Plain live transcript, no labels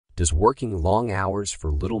Does working long hours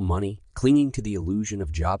for little money, clinging to the illusion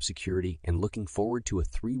of job security and looking forward to a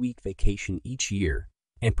 3-week vacation each year,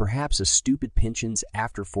 and perhaps a stupid pensions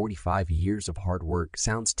after 45 years of hard work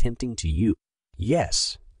sounds tempting to you?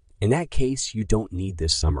 Yes. In that case, you don't need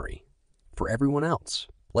this summary. For everyone else,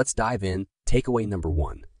 let's dive in. Takeaway number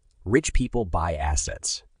 1. Rich people buy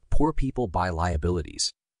assets. Poor people buy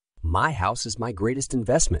liabilities. My house is my greatest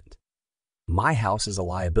investment. My house is a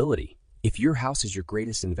liability. If your house is your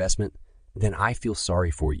greatest investment, then I feel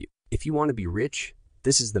sorry for you. If you want to be rich,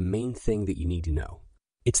 this is the main thing that you need to know.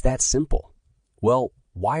 It's that simple. Well,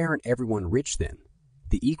 why aren't everyone rich then?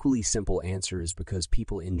 The equally simple answer is because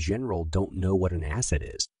people in general don't know what an asset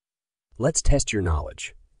is. Let's test your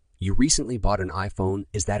knowledge. You recently bought an iPhone.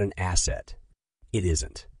 Is that an asset? It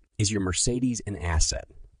isn't. Is your Mercedes an asset?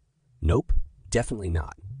 Nope, definitely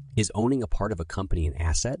not. Is owning a part of a company an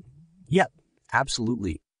asset? Yep,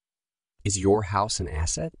 absolutely. Is your house an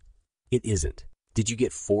asset? It isn't. Did you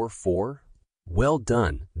get 4-4? Well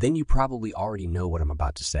done. Then you probably already know what I'm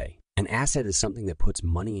about to say. An asset is something that puts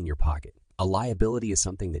money in your pocket. A liability is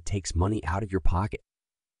something that takes money out of your pocket.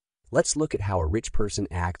 Let's look at how a rich person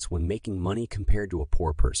acts when making money compared to a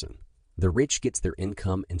poor person. The rich gets their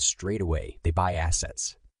income and straight away they buy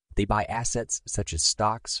assets. They buy assets such as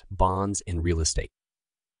stocks, bonds, and real estate.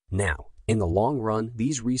 Now, in the long run,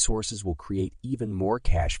 these resources will create even more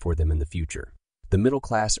cash for them in the future. The middle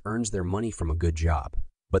class earns their money from a good job,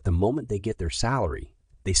 but the moment they get their salary,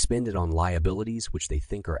 they spend it on liabilities which they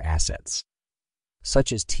think are assets,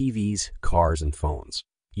 such as TVs, cars, and phones.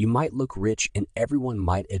 You might look rich and everyone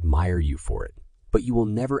might admire you for it, but you will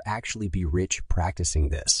never actually be rich practicing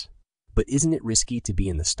this. But isn't it risky to be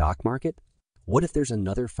in the stock market? What if there's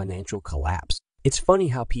another financial collapse? It's funny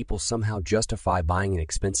how people somehow justify buying an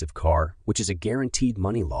expensive car, which is a guaranteed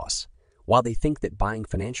money loss, while they think that buying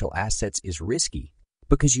financial assets is risky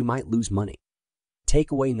because you might lose money.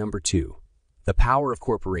 Takeaway number 2. The power of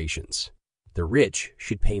corporations. The rich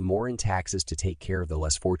should pay more in taxes to take care of the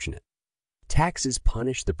less fortunate. Taxes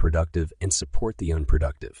punish the productive and support the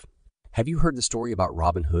unproductive. Have you heard the story about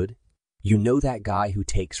Robin Hood? You know that guy who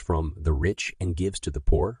takes from the rich and gives to the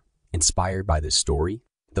poor? Inspired by this story,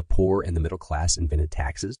 the poor and the middle class invented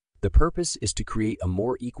taxes. The purpose is to create a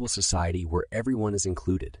more equal society where everyone is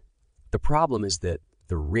included. The problem is that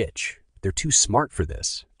the rich, they're too smart for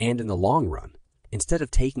this. And in the long run, instead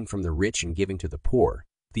of taking from the rich and giving to the poor,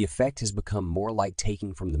 the effect has become more like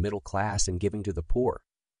taking from the middle class and giving to the poor.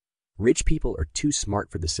 Rich people are too smart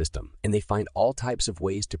for the system, and they find all types of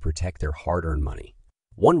ways to protect their hard-earned money.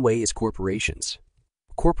 One way is corporations.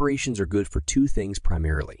 Corporations are good for 2 things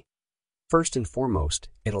primarily. First and foremost,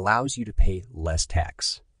 it allows you to pay less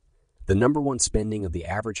tax. The number 1 spending of the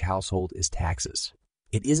average household is taxes.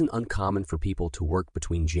 It isn't uncommon for people to work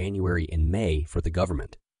between January and May for the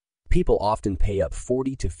government. People often pay up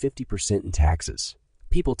 40 to 50% in taxes.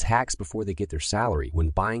 People tax before they get their salary,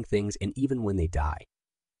 when buying things, and even when they die.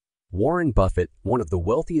 Warren Buffett, one of the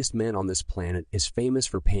wealthiest men on this planet, is famous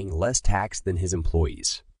for paying less tax than his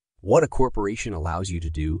employees. What a corporation allows you to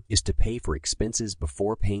do is to pay for expenses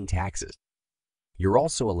before paying taxes. You're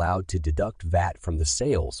also allowed to deduct VAT from the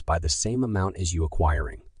sales by the same amount as you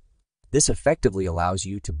acquiring. This effectively allows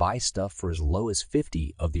you to buy stuff for as low as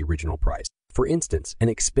 50% of the original price. For instance, an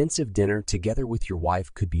expensive dinner together with your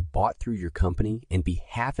wife could be bought through your company and be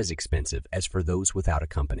half as expensive as for those without a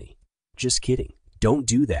company. Just kidding. Don't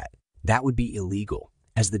do that. That would be illegal,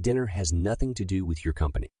 as the dinner has nothing to do with your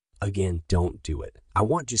company. Again, don't do it.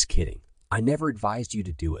 Just kidding. I never advised you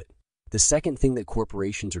to do it. The second thing that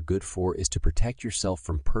corporations are good for is to protect yourself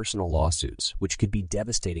from personal lawsuits, which could be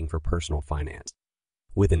devastating for personal finance.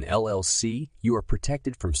 With an LLC, you are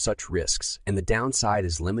protected from such risks, and the downside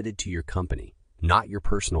is limited to your company, not your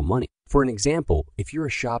personal money. For an example, if you're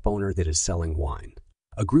a shop owner that is selling wine,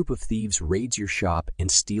 a group of thieves raids your shop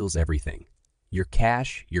and steals everything. Your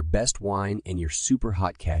cash, your best wine, and your super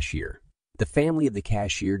hot cashier. The family of the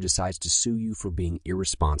cashier decides to sue you for being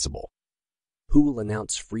irresponsible. Who will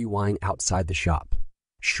announce free wine outside the shop?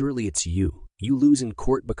 Surely it's you. You lose in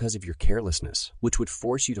court because of your carelessness, which would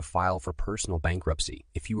force you to file for personal bankruptcy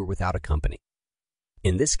if you were without a company.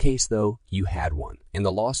 In this case, though, you had one, and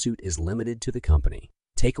the lawsuit is limited to the company.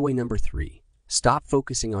 Takeaway number 3. Stop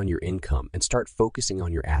focusing on your income and start focusing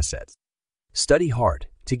on your assets. Study hard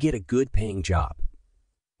to get a good paying job.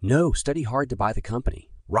 No, study hard to buy the company.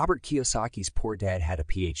 Robert Kiyosaki's poor dad had a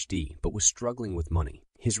PhD but was struggling with money.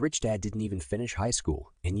 His rich dad didn't even finish high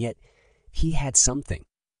school, and yet he had something.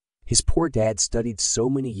 His poor dad studied so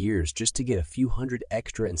many years just to get a few hundred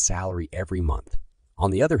extra in salary every month.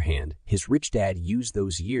 On the other hand, his rich dad used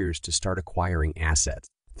those years to start acquiring assets.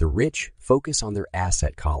 The rich focus on their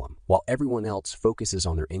asset column, while everyone else focuses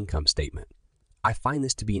on their income statement. I find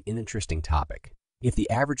this to be an interesting topic. If the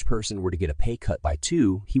average person were to get a pay cut by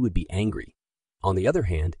 2, he would be angry. On the other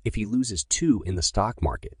hand, if he loses 2 in the stock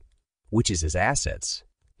market, which is his assets,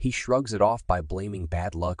 he shrugs it off by blaming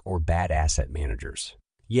bad luck or bad asset managers.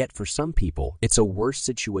 Yet for some people, it's a worse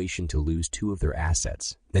situation to lose 2 of their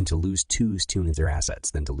assets than to lose 2 of their assets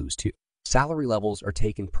than to lose 2. Salary levels are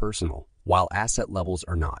taken personal, while asset levels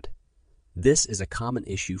are not. This is a common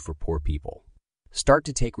issue for poor people. Start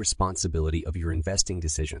to take responsibility of your investing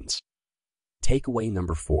decisions. Takeaway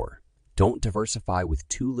number 4. Don't diversify with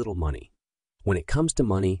too little money. When it comes to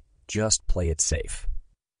money, just play it safe.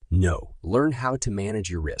 No, learn how to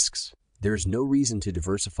manage your risks. There is no reason to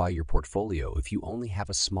diversify your portfolio if you only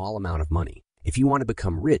have a small amount of money. If you want to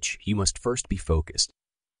become rich, you must first be focused.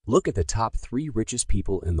 Look at the top 3 richest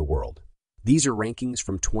people in the world. These are rankings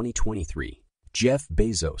from 2023. Jeff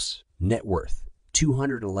Bezos, net worth,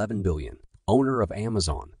 $211 billion, owner of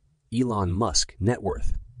Amazon. Elon Musk, net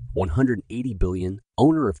worth, $180 billion,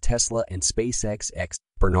 owner of Tesla and SpaceX.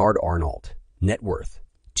 Bernard Arnault, net worth,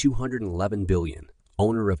 $211 billion,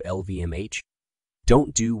 owner of LVMH.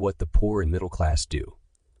 Don't do what the poor and middle class do,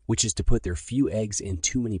 which is to put their few eggs in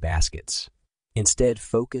too many baskets. Instead,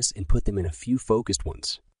 focus and put them in a few focused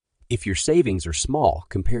ones. If your savings are small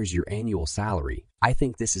compared to your annual salary, I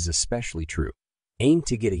think this is especially true. Aim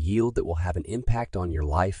to get a yield that will have an impact on your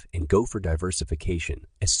life and go for diversification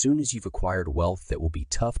as soon as you've acquired wealth that will be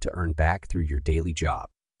tough to earn back through your daily job.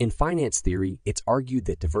 In finance theory, it's argued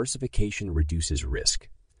that diversification reduces risk.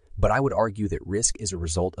 But I would argue that risk is a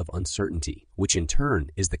result of uncertainty, which in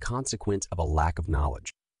turn is the consequence of a lack of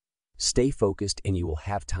knowledge. Stay focused and you will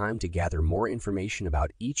have time to gather more information about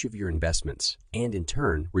each of your investments and in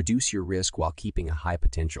turn reduce your risk while keeping a high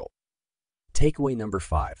potential. Takeaway number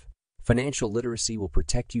 5. Financial literacy will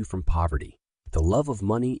protect you from poverty. The love of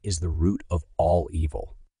money is the root of all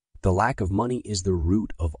evil. The lack of money is the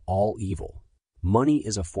root of all evil. Money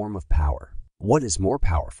is a form of power. What is more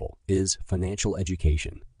powerful is financial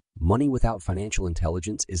education. Money without financial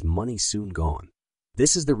intelligence is money soon gone.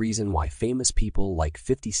 This is the reason why famous people like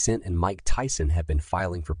 50 Cent and Mike Tyson have been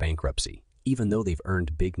filing for bankruptcy, even though they've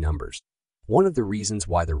earned big numbers. One of the reasons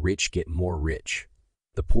why the rich get more rich,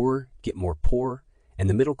 the poor get more poor, and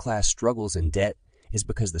the middle class struggles in debt is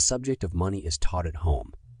because the subject of money is taught at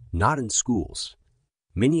home, not in schools.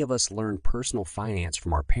 Many of us learn personal finance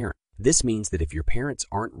from our parents. This means that if your parents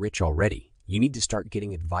aren't rich already, you need to start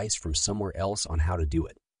getting advice from somewhere else on how to do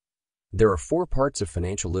it. There are 4 parts of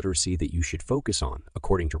financial literacy that you should focus on,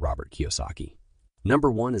 according to Robert Kiyosaki.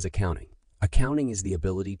 Number 1 is accounting. Accounting is the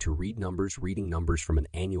ability to read numbers, reading numbers from an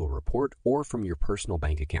annual report or from your personal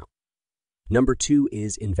bank account. Number 2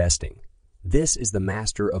 is investing. This is the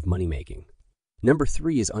master of money making. Number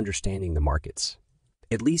 3 is understanding the markets.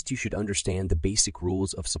 At least you should understand the basic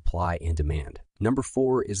rules of supply and demand. Number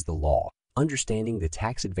 4 is the law, understanding the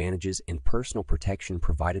tax advantages and personal protection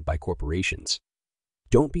provided by corporations.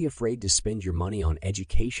 Don't be afraid to spend your money on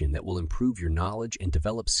education that will improve your knowledge and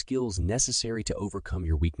develop skills necessary to overcome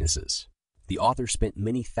your weaknesses. The author spent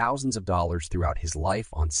many thousands of dollars throughout his life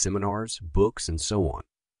on seminars, books, and so on.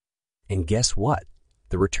 And guess what?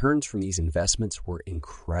 The returns from these investments were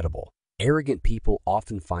incredible. Arrogant people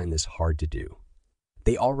often find this hard to do.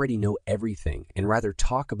 They already know everything and rather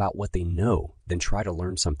talk about what they know than try to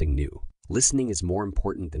learn something new. Listening is more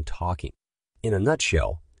important than talking. In a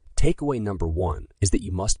nutshell, takeaway number 1 is that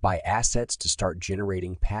you must buy assets to start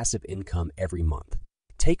generating passive income every month.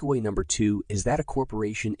 Takeaway number 2 is that a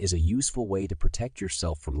corporation is a useful way to protect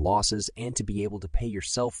yourself from losses and to be able to pay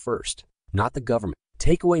yourself first, not the government.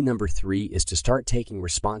 Takeaway number 3 is to start taking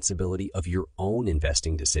responsibility of your own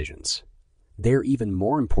investing decisions. They're even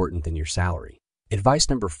more important than your salary. Advice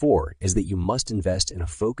number 4 is that you must invest in a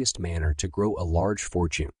focused manner to grow a large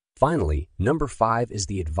fortune. Finally, number 5 is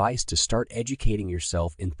the advice to start educating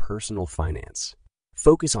yourself in personal finance.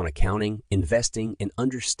 Focus on accounting, investing, and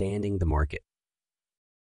understanding the market.